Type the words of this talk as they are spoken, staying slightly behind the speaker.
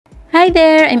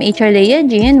there! I'm Leah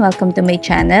and welcome to my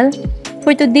channel.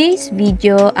 For today's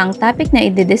video, ang topic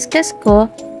na i-discuss ko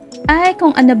ay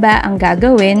kung ano ba ang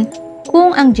gagawin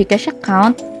kung ang Gcash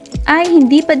account ay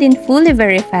hindi pa din fully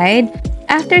verified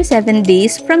after 7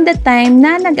 days from the time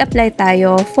na nag-apply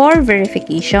tayo for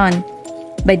verification.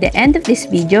 By the end of this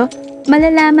video,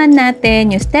 malalaman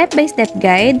natin yung step-by-step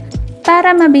guide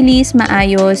para mabilis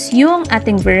maayos yung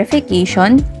ating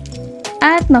verification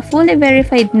at ma-fully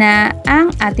verified na ang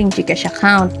ating Gcash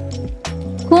account.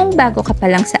 Kung bago ka pa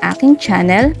lang sa aking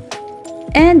channel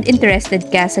and interested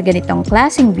ka sa ganitong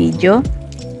klaseng video,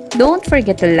 don't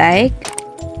forget to like,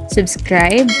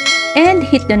 subscribe, and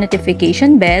hit the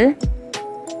notification bell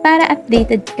para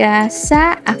updated ka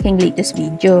sa aking latest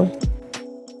video.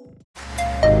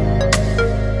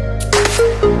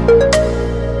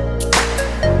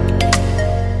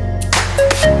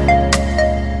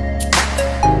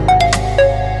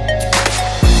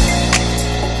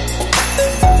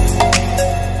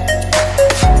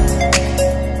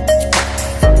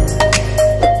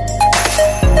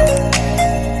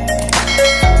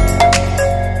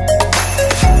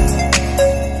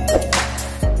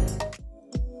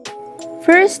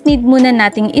 First, need muna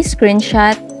nating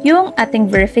i-screenshot yung ating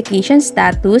verification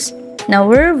status na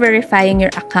we're verifying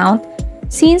your account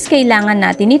since kailangan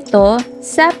natin ito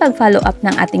sa pag-follow up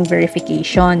ng ating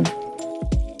verification.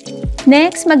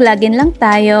 Next, mag-login lang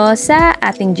tayo sa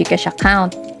ating Gcash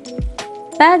account.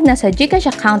 Pag nasa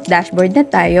Gcash account dashboard na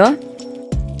tayo,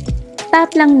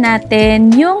 tap lang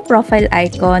natin yung profile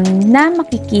icon na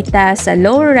makikita sa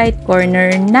lower right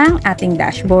corner ng ating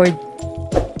dashboard.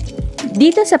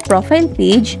 Dito sa profile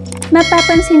page,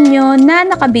 mapapansin nyo na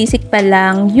nakabasic pa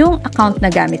lang yung account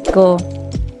na gamit ko.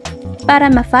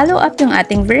 Para ma-follow up yung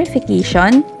ating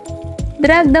verification,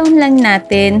 drag down lang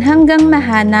natin hanggang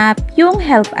mahanap yung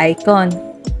help icon.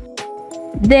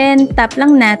 Then, tap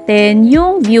lang natin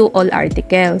yung view all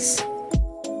articles.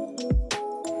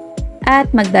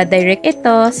 At magdadirect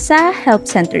ito sa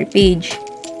help center page.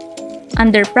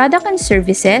 Under product and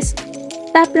services,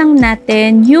 tap lang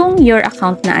natin yung your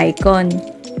account na icon.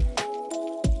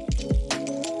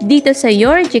 Dito sa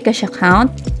your Gcash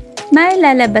account, may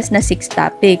lalabas na 6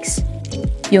 topics.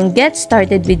 Yung get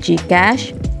started with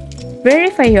Gcash,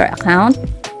 verify your account,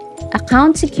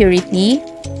 account security,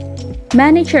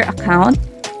 manage your account,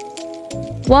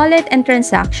 wallet and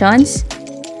transactions,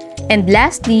 and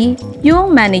lastly,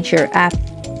 yung manage your app.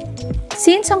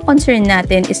 Since ang concern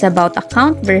natin is about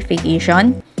account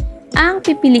verification, ang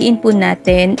pipiliin po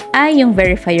natin ay yung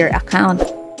verify your account.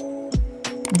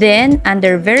 Then,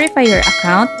 under verify your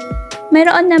account,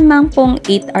 mayroon namang pong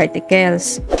 8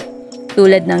 articles.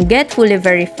 Tulad ng get fully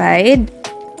verified,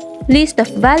 list of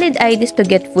valid IDs to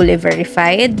get fully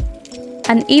verified,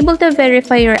 unable to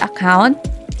verify your account,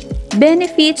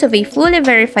 benefits of a fully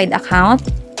verified account,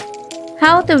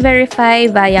 how to verify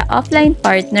via offline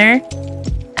partner,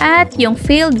 at yung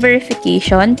failed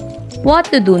verification, what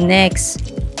to do next.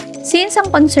 Since ang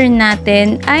concern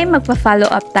natin ay magpa-follow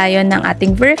up tayo ng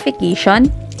ating verification,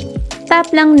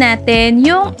 tap lang natin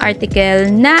yung article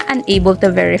na unable to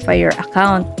verify your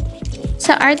account.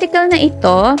 Sa article na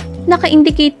ito,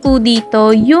 naka-indicate po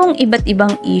dito yung iba't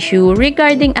ibang issue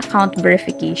regarding account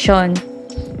verification.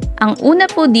 Ang una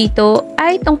po dito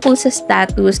ay tungkol sa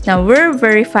status na we're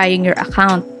verifying your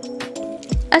account.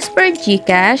 As per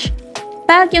Gcash,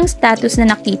 pag yung status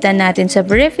na nakita natin sa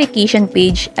verification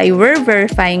page ay we're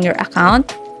verifying your account,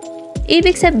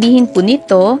 ibig sabihin po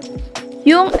nito,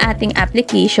 yung ating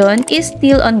application is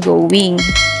still ongoing.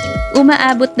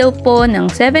 Umaabot daw po ng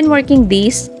 7 working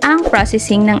days ang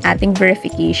processing ng ating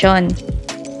verification.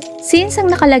 Since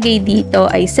ang nakalagay dito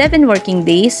ay 7 working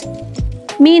days,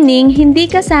 meaning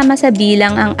hindi kasama sa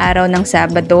bilang ang araw ng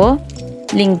Sabado,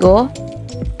 Linggo,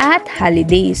 at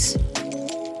holidays.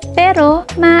 Pero,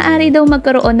 maaari daw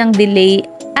magkaroon ng delay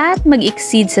at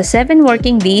mag-exceed sa 7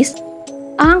 working days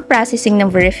ang processing ng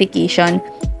verification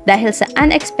dahil sa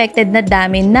unexpected na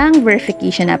dami ng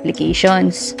verification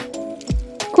applications.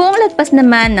 Kung lagpas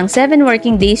naman ng 7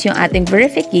 working days yung ating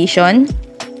verification,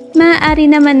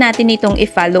 maaari naman natin itong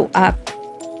i-follow up.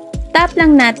 Tap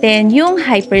lang natin yung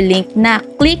hyperlink na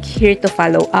click here to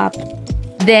follow up.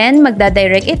 Then,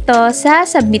 magdadirect ito sa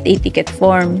submit a ticket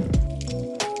form.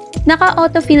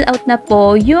 Naka-auto-fill out na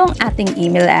po yung ating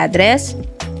email address,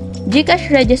 Gcash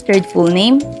registered full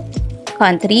name,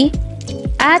 country,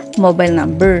 at mobile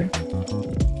number.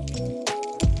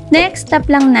 Next, tap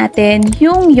lang natin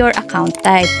yung your account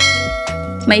type.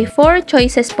 May 4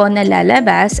 choices po na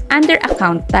lalabas under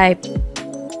account type.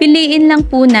 Piliin lang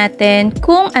po natin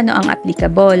kung ano ang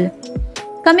applicable.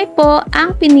 Kami po,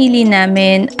 ang pinili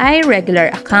namin ay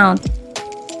regular account.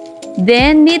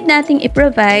 Then, need nating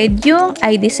i-provide yung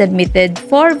ID submitted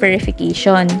for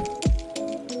verification.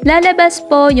 Lalabas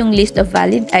po yung list of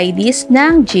valid IDs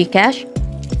ng Gcash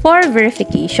for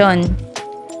verification.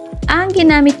 Ang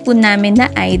ginamit po namin na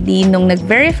ID nung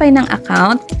nag-verify ng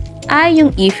account ay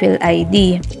yung e-fill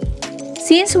ID.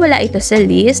 Since wala ito sa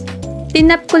list,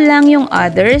 tinap ko lang yung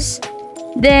others.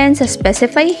 Then, sa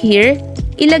specify here,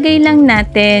 ilagay lang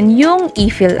natin yung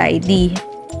e-fill ID.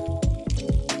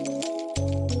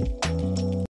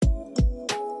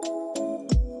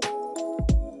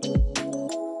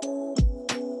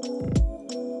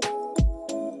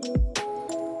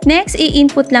 Next,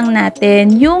 i-input lang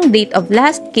natin yung date of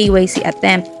last KYC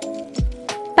attempt.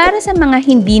 Para sa mga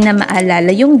hindi na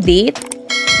maalala yung date,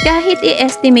 kahit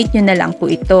i-estimate nyo na lang po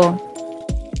ito.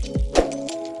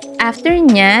 After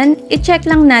nyan, i-check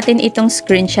lang natin itong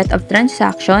screenshot of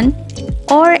transaction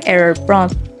or error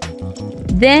prompt.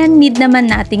 Then, need naman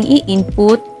nating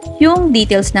i-input yung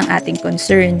details ng ating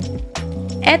concern.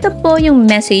 Ito po yung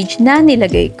message na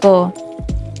nilagay ko.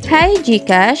 Hi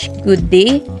Gcash, good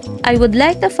day. I would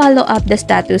like to follow up the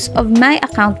status of my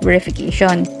account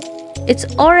verification. It's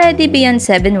already beyond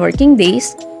 7 working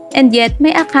days, and yet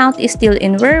my account is still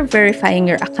in verifying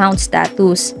your account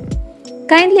status.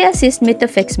 Kindly assist me to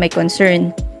fix my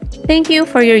concern. Thank you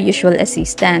for your usual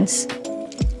assistance.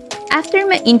 After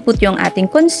ma-input yung ating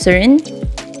concern,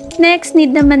 next need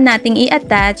naman nating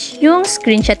i-attach yung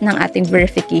screenshot ng ating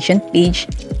verification page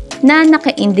na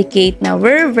naka-indicate na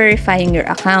we're verifying your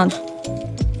account.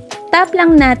 Tap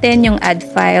lang natin yung add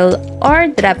file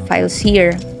or drop files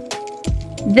here.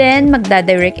 Then,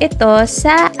 magdadirect ito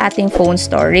sa ating phone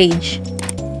storage.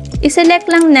 I-select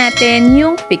lang natin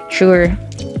yung picture.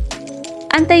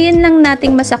 Antayin lang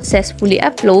nating ma-successfully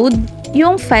upload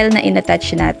yung file na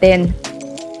inattach natin.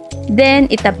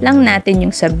 Then, itap lang natin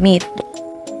yung submit.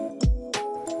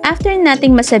 After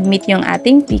nating masubmit yung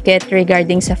ating ticket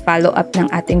regarding sa follow-up ng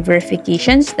ating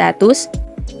verification status,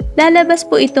 lalabas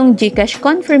po itong Gcash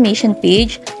confirmation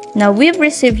page na we've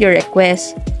received your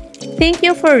request. Thank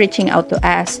you for reaching out to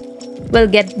us.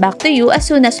 We'll get back to you as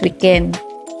soon as we can.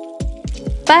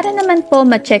 Para naman po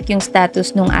ma-check yung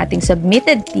status ng ating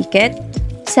submitted ticket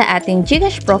sa ating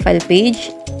Gcash profile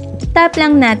page, tap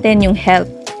lang natin yung help.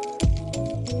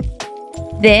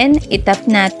 Then, itap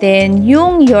natin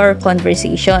yung your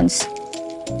conversations.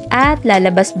 At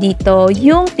lalabas dito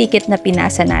yung ticket na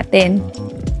pinasa natin.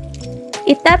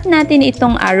 Itap natin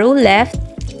itong arrow left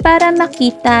para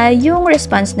makita yung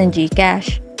response ng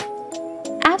Gcash.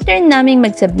 After naming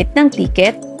mag-submit ng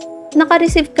ticket,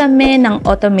 naka-receive kami ng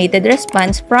automated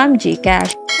response from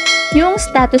Gcash. Yung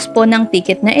status po ng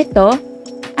ticket na ito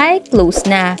ay close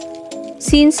na,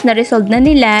 since na-resolve na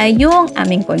nila yung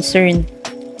aming concern.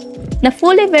 Na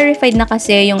fully verified na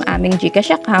kasi yung aming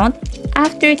Gcash account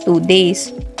after 2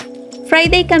 days.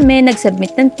 Friday kami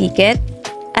nag-submit ng ticket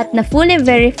at na fully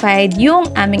verified yung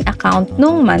aming account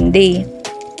nung Monday.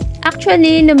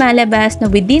 Actually, lumalabas na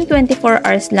within 24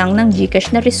 hours lang ng Gcash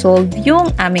na resolve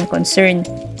yung aming concern,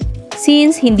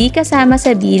 since hindi kasama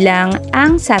sa bilang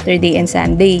ang Saturday and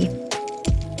Sunday.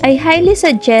 I highly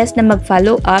suggest na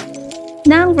mag-follow up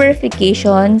ng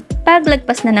verification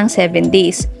paglagpas na ng 7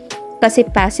 days, kasi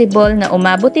possible na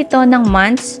umabot ito ng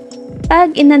months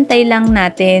pag inantay lang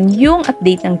natin yung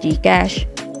update ng Gcash.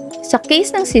 Sa case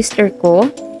ng sister ko,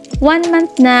 1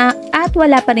 month na at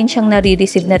wala pa rin siyang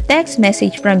nare-receive na text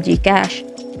message from Gcash.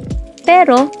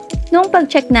 Pero, nung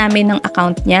pag-check namin ng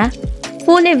account niya,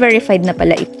 fully verified na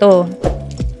pala ito.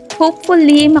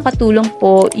 Hopefully, makatulong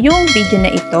po yung video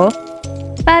na ito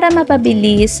para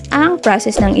mapabilis ang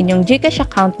process ng inyong Gcash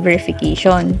account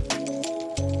verification.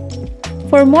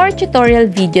 For more tutorial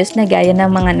videos na gaya ng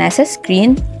mga nasa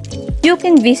screen, you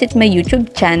can visit my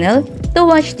YouTube channel to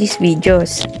watch these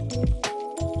videos.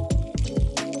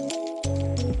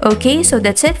 Okay, so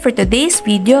that's it for today's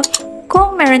video.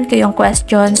 Kung meron kayong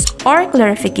questions or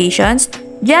clarifications,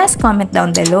 just comment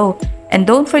down below. And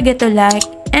don't forget to like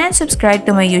and subscribe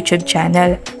to my YouTube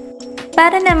channel.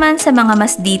 Para naman sa mga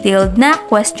mas detailed na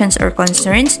questions or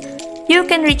concerns, you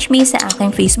can reach me sa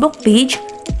aking Facebook page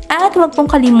at huwag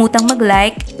pong kalimutang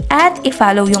mag-like at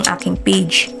i-follow yung aking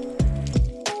page.